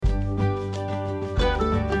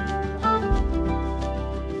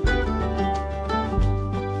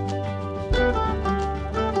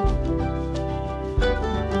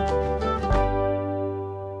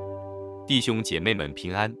弟兄姐妹们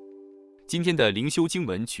平安。今天的灵修经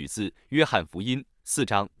文取自约翰福音4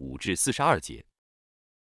章5至42节。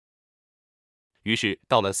于是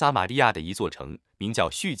到了撒玛利亚的一座城，名叫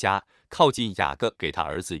叙加，靠近雅各给他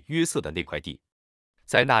儿子约瑟的那块地，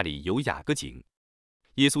在那里有雅各井。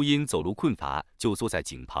耶稣因走路困乏，就坐在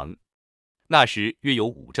井旁。那时约有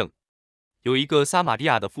午正，有一个撒玛利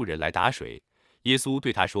亚的妇人来打水，耶稣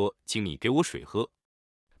对她说：“请你给我水喝。”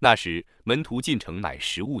那时门徒进城买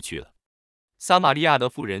食物去了。撒玛利亚的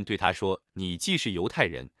妇人对他说：“你既是犹太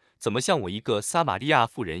人，怎么向我一个撒玛利亚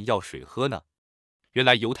妇人要水喝呢？”原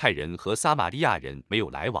来犹太人和撒玛利亚人没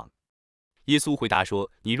有来往。耶稣回答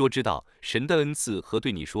说：“你若知道神的恩赐和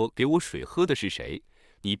对你说给我水喝的是谁，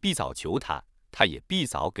你必早求他，他也必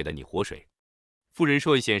早给了你活水。”妇人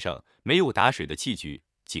说：“先生，没有打水的器具，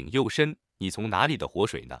井又深，你从哪里的活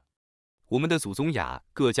水呢？我们的祖宗雅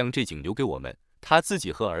各将这井留给我们，他自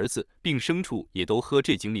己和儿子并牲畜也都喝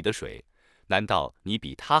这井里的水，难道你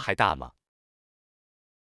比他还大吗？”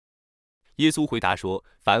耶稣回答说：“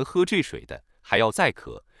凡喝这水的，还要再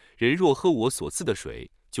渴；人若喝我所赐的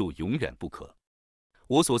水，就永远不渴。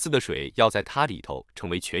我所赐的水要在他里头成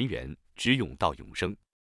为泉源，直涌到永生。”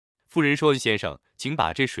妇人说：“先生，请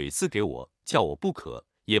把这水赐给我，叫我不渴，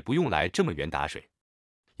也不用来这么远打水。”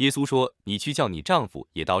耶稣说：“你去叫你丈夫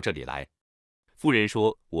也到这里来。”妇人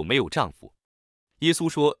说：“我没有丈夫。”耶稣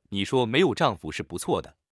说：“你说没有丈夫是不错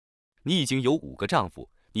的，你已经有5个丈夫，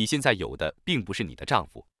你现在有的并不是你的丈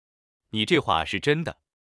夫，你这话是真的。”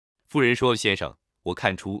妇人说：“先生，我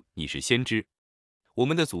看出你是先知。我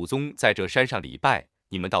们的祖宗在这山上礼拜，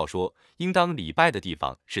你们倒说应当礼拜的地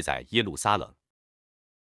方是在耶路撒冷。”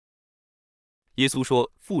耶稣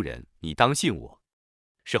说：“妇人，你当信我。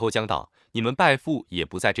时候将到，你们拜父也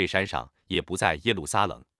不在这山上，也不在耶路撒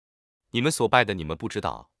冷。你们所拜的你们不知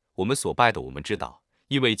道，我们所拜的我们知道，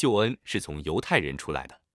因为救恩是从犹太人出来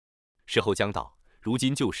的。时候将到，如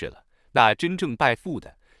今就是了。那真正拜父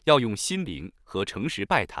的，要用心灵和诚实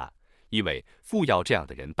拜他，因为父要这样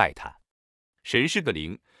的人拜他。神是个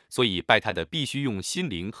灵，所以拜他的必须用心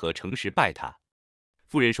灵和诚实拜他。”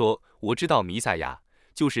妇人说：“我知道弥赛亚，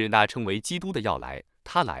就是那称为基督的要来，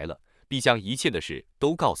他来了，必将一切的事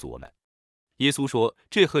都告诉我们。”耶稣说：“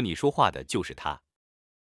这和你说话的就是他。”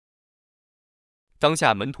当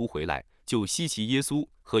下门徒回来，就稀奇耶稣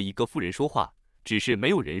和一个妇人说话，只是没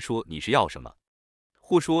有人说你是要什么，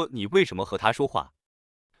或说你为什么和他说话。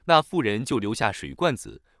那妇人就留下水罐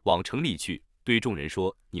子，往城里去，对众人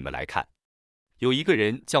说：“你们来看，有一个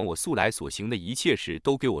人将我素来所行的一切事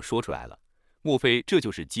都给我说出来了，莫非这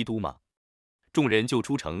就是基督吗？”众人就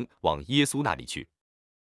出城往耶稣那里去。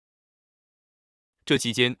这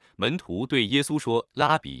期间，门徒对耶稣说：“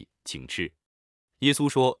拉比，请吃。”耶稣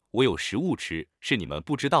说：“我有食物吃，是你们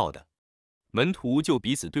不知道的。”门徒就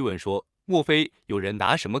彼此对问说：“莫非有人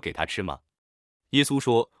拿什么给他吃吗？”耶稣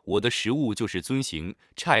说：“我的食物就是遵行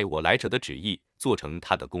差我来者的旨意，做成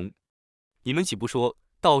他的工。你们岂不说，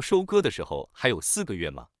到收割的时候还有4个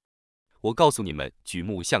月吗？我告诉你们，举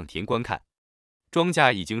目向田观看，庄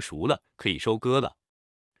稼已经熟了，可以收割了。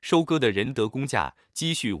收割的人得工价，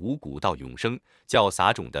积蓄5谷到永生，叫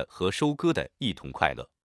撒种的和收割的一同快乐。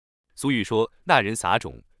俗语说，那人撒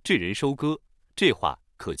种，这人收割，这话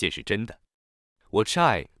可见是真的。我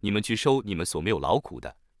差你们去收你们所没有劳苦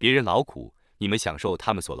的，别人劳苦，你们享受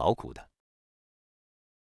他们所劳苦的。”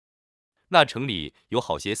那城里有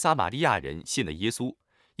好些撒玛利亚人信了耶稣，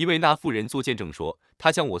因为那妇人作见证说：“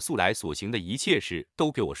他将我素来所行的一切事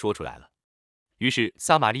都给我说出来了。”于是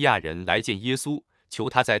撒玛利亚人来见耶稣，求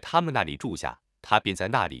他在他们那里住下，他便在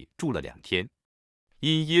那里住了2天。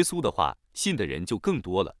因耶稣的话，信的人就更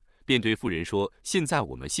多了，便对妇人说：“现在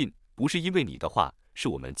我们信，不是因为你的话，是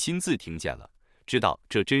我们亲自听见了，知道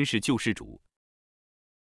这真是救世主。”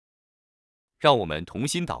让我们同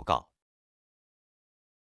心祷告。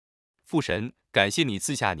父神，感谢你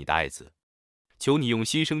赐下你的爱子，求你用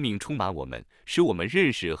新生命充满我们，使我们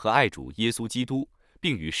认识和爱主耶稣基督，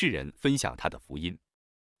并与世人分享他的福音。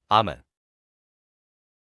阿们。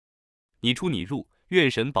你出你入，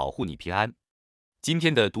愿神保护你平安。今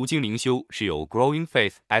天的读经灵修是由 Growing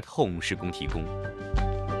Faith at Home 事工提供。